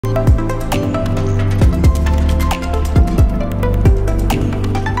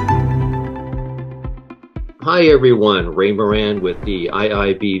Hi everyone, Ray Moran with the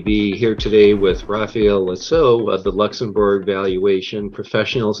IIBV here today with Raphael Lasso of the Luxembourg Valuation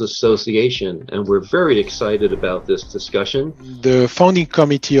Professionals Association, and we're very excited about this discussion. The founding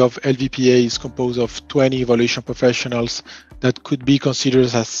committee of LVPA is composed of 20 valuation professionals that could be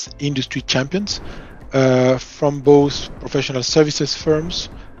considered as industry champions from both professional services firms,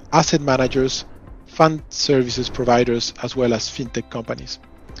 asset managers, fund services providers, as well as fintech companies.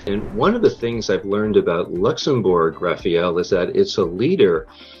 And one of the things I've learned about Luxembourg, Raphael, is that it's a leader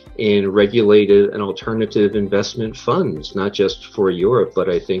in regulated and alternative investment funds, not just for Europe, but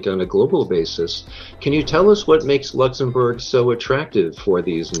I think on a global basis. Can you tell us what makes Luxembourg so attractive for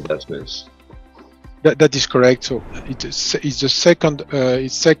these investments? That is correct. So it's the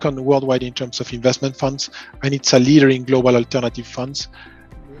second worldwide in terms of investment funds, and it's a leader in global alternative funds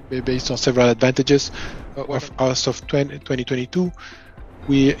based on several advantages. As of 2022,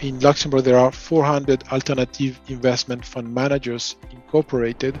 in Luxembourg, there are 400 alternative investment fund managers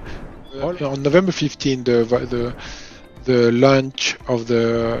incorporated. On November 15, the launch of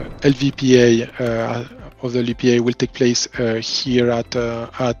the LVPA will take place here at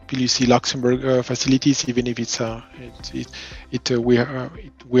PwC Luxembourg facilities. Even if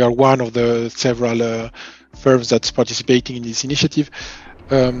we are one of the several firms that's participating in this initiative.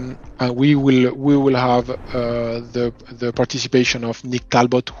 And we will have the participation of Nick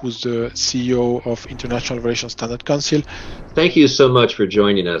Talbot, who's the CEO of International Relations Standard Council. Thank you so much for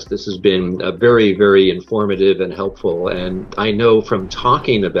joining us. This has been very, very informative and helpful. And I know from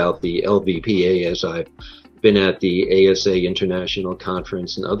talking about the LVPA, as I've been at the ASA International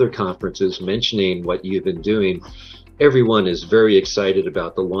Conference and other conferences mentioning what you've been doing, everyone is very excited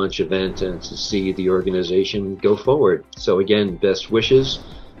about the launch event and to see the organization go forward. So again, best wishes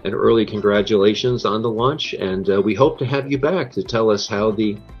and early congratulations on the launch. And we hope to have you back to tell us how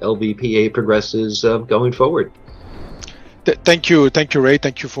the LVPA progresses going forward. Thank you, Ray.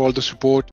 Thank you for all the support.